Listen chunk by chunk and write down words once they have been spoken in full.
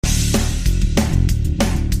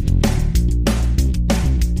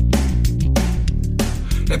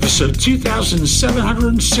episode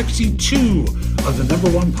 2762 of the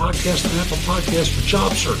number one podcast on Apple Podcasts for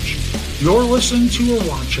job search. You're listening to or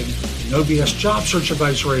watching No BS Job Search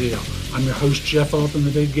Advice Radio. I'm your host, Jeff Altman,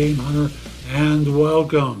 the Big Game Hunter, and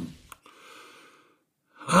welcome.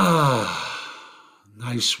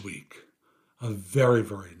 Nice week. A very,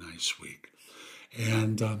 very nice week.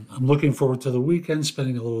 And I'm looking forward to the weekend,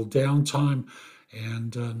 spending a little downtime.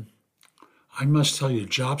 And I must tell you,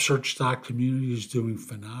 JobSearch.community is doing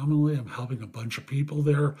phenomenally. I'm helping a bunch of people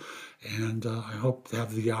there, and I hope to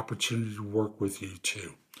have the opportunity to work with you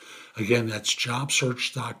too. Again, that's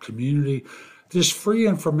JobSearch.community. There's free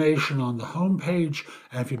information on the homepage,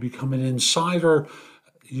 and if you become an insider,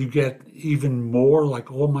 you get even more,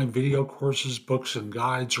 like all my video courses, books, and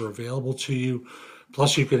guides are available to you.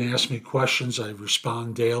 Plus, you can ask me questions. I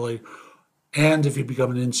respond daily. And if you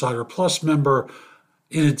become an Insider Plus member,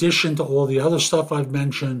 in addition to all the other stuff I've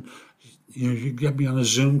mentioned, you can get me on a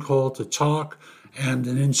Zoom call to talk, and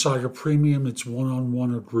an Insider Premium, it's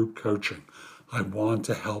one-on-one or group coaching. I want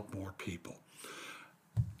to help more people.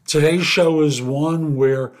 Today's show is one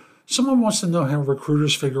where someone wants to know how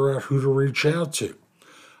recruiters figure out who to reach out to.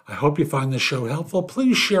 I hope you find this show helpful.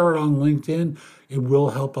 Please share it on LinkedIn. It will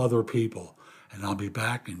help other people. And I'll be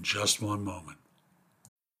back in just one moment.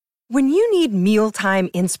 When you need mealtime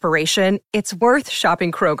inspiration, it's worth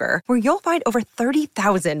shopping Kroger, where you'll find over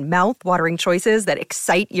 30,000 mouth-watering choices that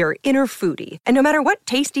excite your inner foodie. And no matter what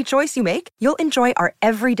tasty choice you make, you'll enjoy our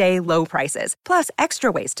everyday low prices, plus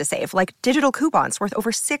extra ways to save, like digital coupons worth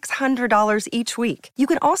over $600 each week. You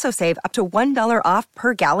can also save up to $1 off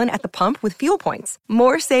per gallon at the pump with fuel points.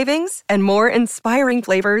 More savings and more inspiring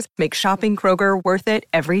flavors make shopping Kroger worth it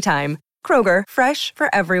every time. Kroger, fresh for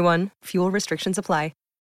everyone. Fuel restrictions apply.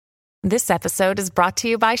 This episode is brought to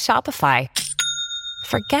you by Shopify.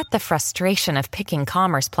 Forget the frustration of picking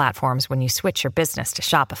commerce platforms when you switch your business to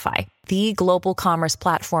Shopify, the global commerce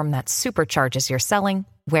platform that supercharges your selling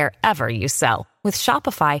wherever you sell. With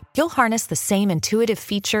Shopify, you'll harness the same intuitive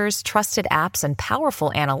features, trusted apps, and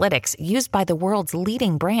powerful analytics used by the world's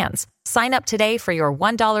leading brands. Sign up today for your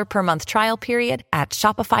 $1 per month trial period at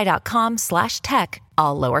shopify.com/tech,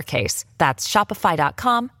 all lowercase. That's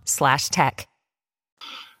shopify.com/tech.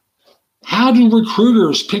 How do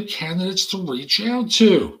recruiters pick candidates to reach out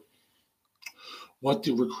to? What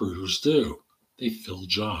do recruiters do? They fill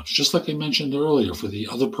jobs. Just like I mentioned earlier, for the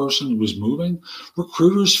other person who was moving,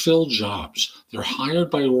 recruiters fill jobs. They're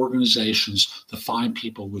hired by organizations to find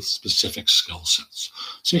people with specific skill sets.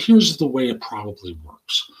 So here's the way it probably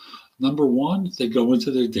works. Number one, they go into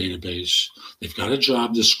their database. They've got a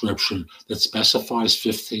job description that specifies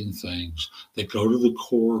 15 things. They go to the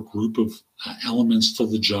core group of elements to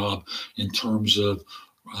the job in terms of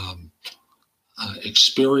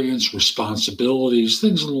experience, responsibilities,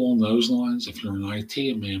 things along those lines. If you're in IT,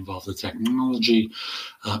 it may involve the technology.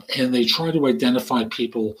 And they try to identify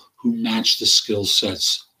people who match the skill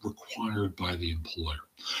sets required by the employer.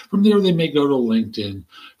 From there, they may go to LinkedIn.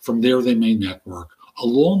 From there, they may network.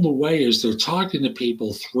 Along the way, as they're talking to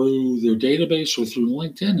people through their database or through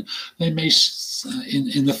LinkedIn, they may,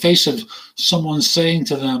 in the face of someone saying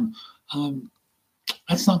to them, I'm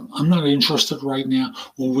not interested right now.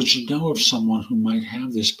 Well, would you know of someone who might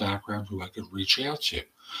have this background who I could reach out to?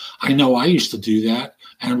 I know I used to do that,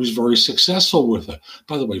 and I was very successful with it.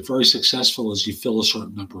 By the way, very successful as you fill a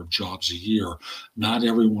certain number of jobs a year. Not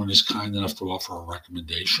everyone is kind enough to offer a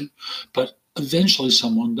recommendation, but eventually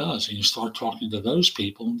someone does, and you start talking to those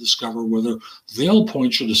people and discover whether they'll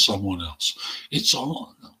point you to someone else. It's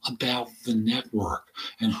all about the network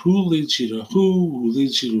and who leads you to who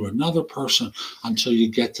leads you to another person until you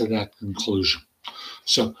get to that conclusion.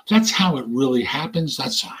 So that's how it really happens.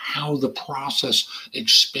 That's how the process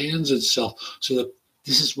expands itself. So that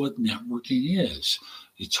this is what networking is.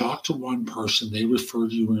 You talk to one person, they refer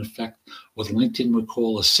to you in effect what LinkedIn would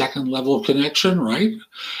call a second level of connection, right?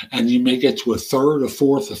 And you may get to a third, a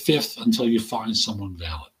fourth, a fifth until you find someone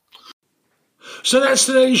valid. So that's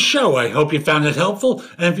today's show. I hope you found it helpful.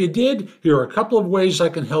 And if you did, here are a couple of ways I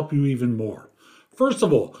can help you even more. First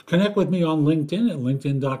of all, connect with me on LinkedIn at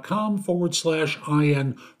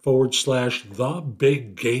linkedin.com/IN/the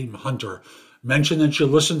Big Game Hunter. Mention that you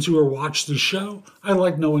listen to or watch the show. I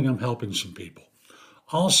like knowing I'm helping some people.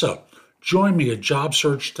 Also, join me at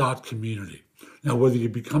jobsearch.community. Now, whether you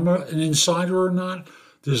become an insider or not,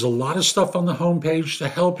 there's a lot of stuff on the homepage to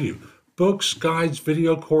help you. Books, guides,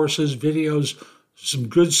 video courses, videos, some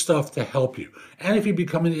good stuff to help you. And if you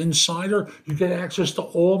become an insider, you get access to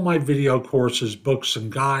all my video courses, books,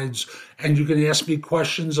 and guides, and you can ask me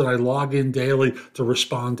questions, and I log in daily to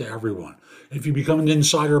respond to everyone. If you become an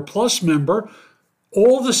Insider Plus member,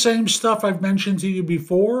 All the same stuff I've mentioned to you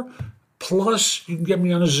before, plus you can get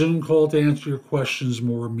me on a Zoom call to answer your questions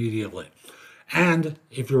more immediately. And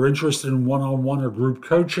if you're interested in one-on-one or group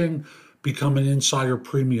coaching, become an Insider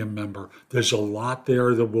Premium member. There's a lot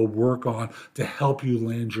there that we'll work on to help you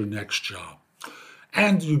land your next job.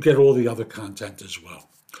 And you get all the other content as well.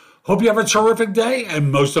 Hope you have a terrific day,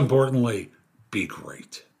 and most importantly, be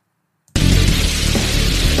great.